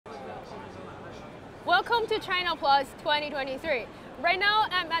Welcome to China Plus 2023. Right now,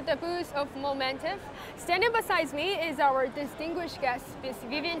 I'm at the booth of Momentive. Standing beside me is our distinguished guest, Ms.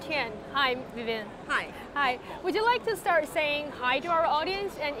 Vivian Tian. Hi, Vivian. Hi. Hi. Would you like to start saying hi to our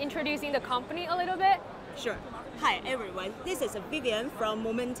audience and introducing the company a little bit? Sure. Hi, everyone. This is Vivian from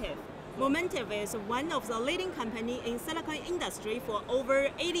Momentive. Momentive is one of the leading companies in silicone industry for over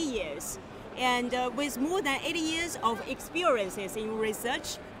 80 years. And with more than 80 years of experiences in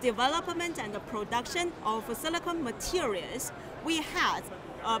research, development, and the production of silicone materials, we have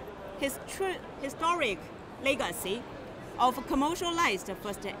a historic legacy of commercialized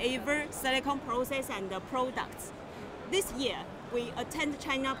first ever silicone process and products. This year, we attend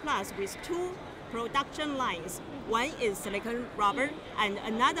China Plus with two production lines. One is silicone rubber, and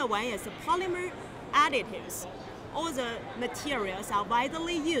another one is polymer additives. All the materials are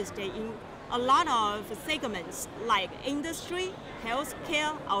widely used in a lot of segments like industry,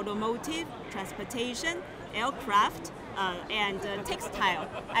 healthcare, automotive, transportation, aircraft, and textile,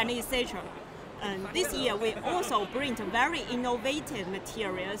 and etc. This year, we also bring very innovative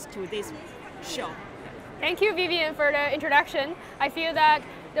materials to this show. Thank you, Vivian, for the introduction. I feel that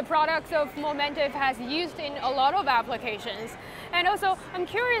the products of Momentive has used in a lot of applications. And also, I'm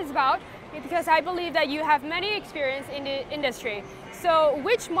curious about, because I believe that you have many experience in the industry. So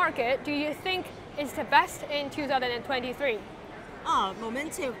which market do you think is the best in 2023?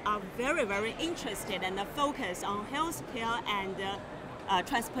 Momentive are very interested and focused on healthcare and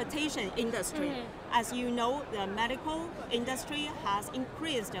transportation industry. As you know, the medical industry has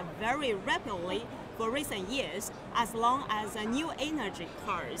increased very rapidly for recent years, as long as new energy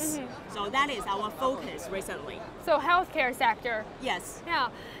cars. So that is our focus recently. So healthcare sector. Yes. Yeah,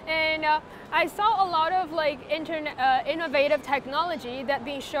 and I saw a lot of innovative technology that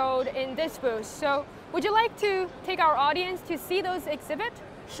being showed in this booth. So would you like to take our audience to see those exhibit?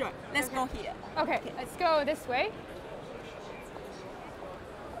 Sure. Let's go here. Okay, let's go this way.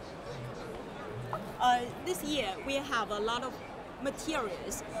 This year we have a lot of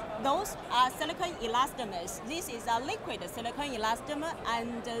materials. Those are silicone elastomers. This is a liquid silicone elastomer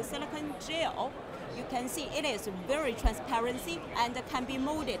and silicone gel. You can see it is very transparency and can be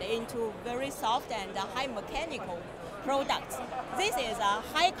molded into very soft and high mechanical products. This is a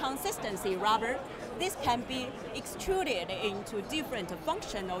high consistency rubber. This can be extruded into different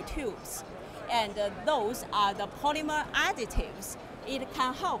functional tubes. And those are the polymer additives. It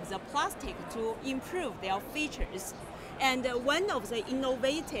can help the plastic to improve their features. And one of the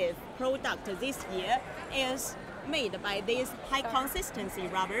innovative products this year is made by this high consistency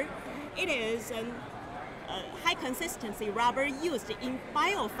rubber. It is a high consistency rubber used in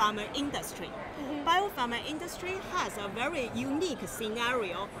biopharma industry. Biopharma industry has a very unique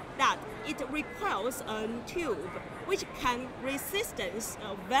scenario that it requires a tube which can resist a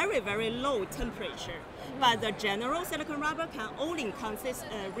very low temperature. But the general silicone rubber can only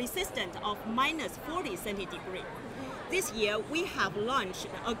resistant of minus 40 centigrade. This year, we have launched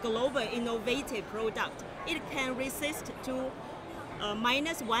a global innovative product. It can resist to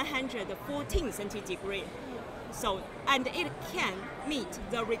minus 114 centigrade. So, and it can meet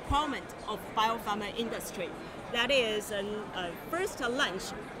the requirement of biopharma industry. That is a first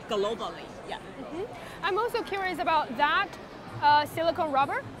launch globally. Yeah. I'm also curious about that silicone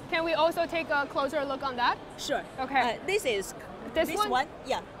rubber. Can we also take a closer look on that? Sure. Okay. This is this one?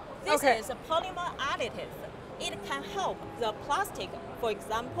 Yeah. This is a polymer additive. It can help the plastic, for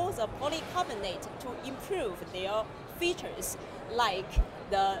example, the polycarbonate, to improve their features, like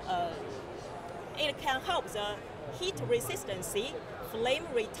it can help the heat resistancy, flame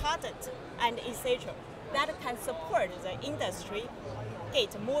retardant, and etc. That can support the industry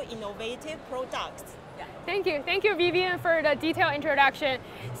get more innovative products. Yeah. Thank you, Vivian, for the detailed introduction.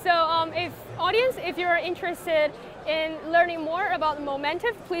 So, if you're interested in learning more about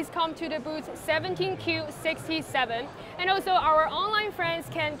Momentive, please come to the booth 17Q67. And also, our online friends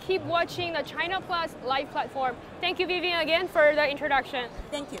can keep watching the China Plus live platform. Thank you, Vivian, again for the introduction.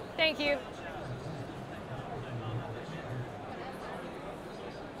 Thank you. Thank you.